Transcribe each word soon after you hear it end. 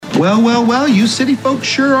Well, you city folks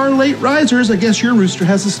sure are late risers. I guess your rooster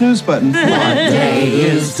has a snooze button. What day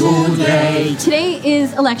is today? Today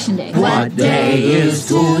is election day. What day is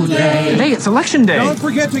today? Today it's election day. Don't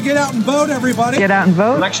forget to get out and vote, everybody. Get out and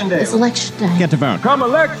vote. Election day. It's election day. Get to vote. Come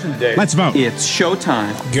election day. Let's vote. It's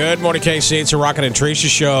showtime. Good morning, KC. It's a Rocket and Teresa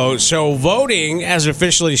show. So voting has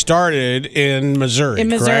officially started in Missouri. In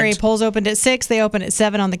Missouri, correct? polls opened at 6. They open at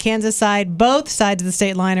 7 on the Kansas side. Both sides of the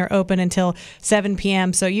state line are open until 7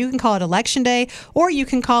 p.m. So you can call it election day, or you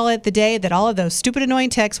can call it the day that all of those stupid, annoying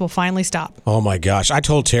texts will finally stop. Oh my gosh! I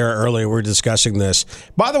told Tara earlier we were discussing this.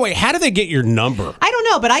 By the way, how do they get your number? I don't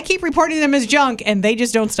know, but I keep reporting them as junk, and they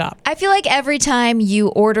just don't stop. I feel like every time you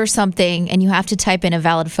order something and you have to type in a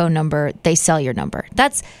valid phone number, they sell your number.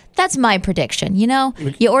 That's my prediction. You know,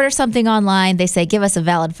 you order something online, they say, give us a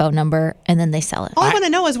valid phone number, and then they sell it. All I want to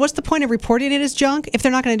know is what's the point of reporting it as junk if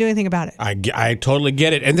they're not going to do anything about it? I totally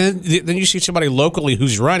get it. And then you see somebody locally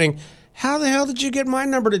who's running. How the hell did you get my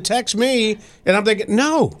number to text me? And I'm thinking,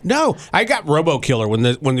 no. I got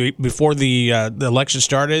RoboKiller before the election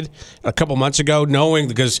started a couple months ago, knowing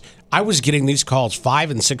because I was getting these calls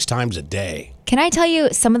 5 and 6 times a day. Can I tell you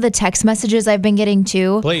some of the text messages I've been getting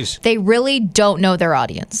too? Please. They really don't know their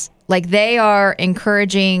audience. Like they are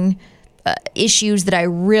encouraging issues that I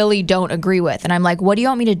really don't agree with. And I'm like, what do you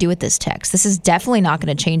want me to do with this text? This is definitely not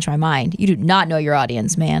going to change my mind. You do not know your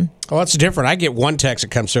audience, man. Well, that's different. I get one text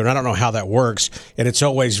that comes through, and I don't know how that works, and it's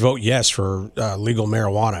always vote yes for legal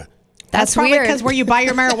marijuana. That's probably because where you buy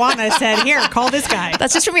your marijuana said, here, call this guy.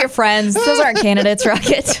 That's just from your friends. Those aren't candidates,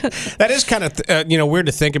 Rocket. That is kind of weird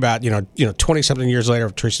to think about. 20-something years later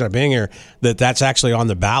of Teresa not being here, that's actually on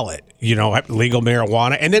the ballot. Legal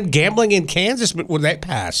marijuana, and then gambling in Kansas when that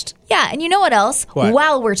passed. Yeah, and you know what else? What?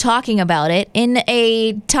 While we're talking about it, in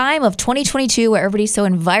a time of 2022 where everybody's so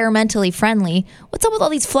environmentally friendly, what's up with all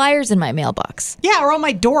these flyers in my mailbox? Yeah, or on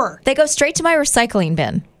my door. They go straight to my recycling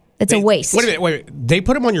bin. It's a waste. Wait a minute. They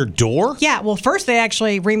put them on your door? Yeah, well, first they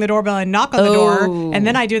actually ring the doorbell and knock on the door, and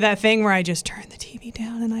then I do that thing where I just turn the TV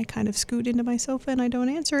down and I kind of scoot into my sofa and I don't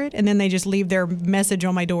answer it, and then they just leave their message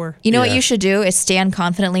on my door. You know what you should do is stand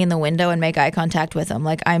confidently in the window and make eye contact with them,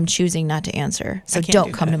 like I'm choosing not to answer, so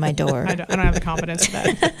don't come to my door. I don't have the confidence for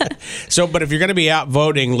that. So, but if you're going to be out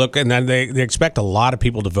voting, look, and then they expect a lot of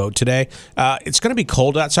people to vote today. It's going to be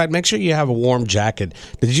cold outside. Make sure you have a warm jacket.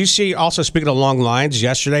 Did you see, also speaking of long lines,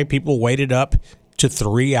 yesterday people waited up to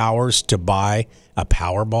 3 hours to buy a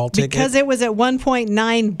Powerball ticket? Because it was at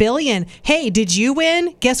 $1.9 billion. Hey, did you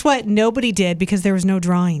win? Guess what? Nobody did because there was no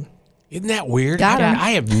drawing. Isn't that weird? Got him.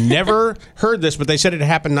 I have never heard this, but they said it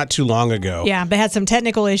happened not too long ago. Yeah, they had some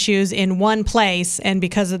technical issues in one place, and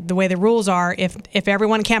because of the way the rules are, if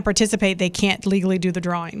everyone can't participate, they can't legally do the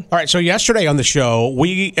drawing. All right, so yesterday on the show,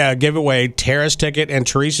 we gave away Tara's ticket and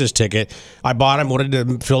Teresa's ticket. I bought them, wanted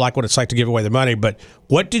to feel like what it's like to give away the money, but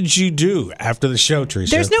what did you do after the show,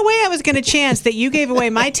 Teresa? There's no way I was going to chance that you gave away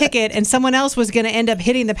my ticket and someone else was going to end up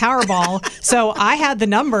hitting the Powerball. So I had the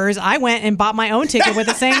numbers. I went and bought my own ticket with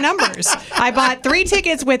the same numbers. I bought 3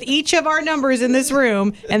 tickets with each of our numbers in this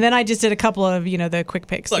room, and then I just did a couple of, the quick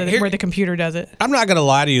picks where the computer does it. I'm not going to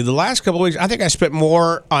lie to you. The last couple of weeks, I think I spent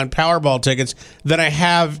more on Powerball tickets than I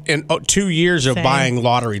have in 2 years of buying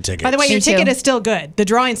lottery tickets. By the way, Me your ticket too. is still good. The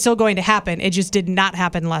drawing's still going to happen. It just did not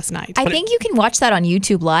happen last night. I think you can watch that on YouTube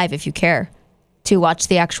Live if you care to watch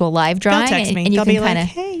the actual live drawing. They'll text me. And you They'll can be like, kinda...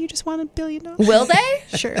 hey, you just won $1 billion. Will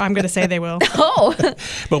they? Sure, I'm going to say they will. Oh.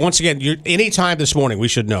 But once again, anytime this morning, we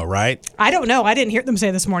should know, right? I don't know. I didn't hear them say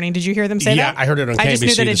this morning. Did you hear them say that? Yeah, I heard it on KBC I just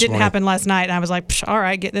knew that it this didn't morning. happen last night. And I was like, all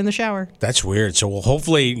right, get in the shower. That's weird. So, well,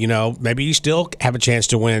 hopefully, maybe you still have a chance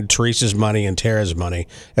to win Teresa's money and Tara's money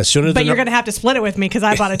as soon as. But you're going to have to split it with me because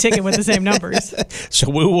I bought a ticket with the same numbers. So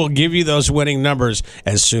we will give you those winning numbers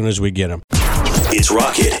as soon as we get them. It's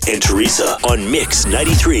Rocket and Teresa on Mix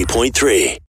 93.3.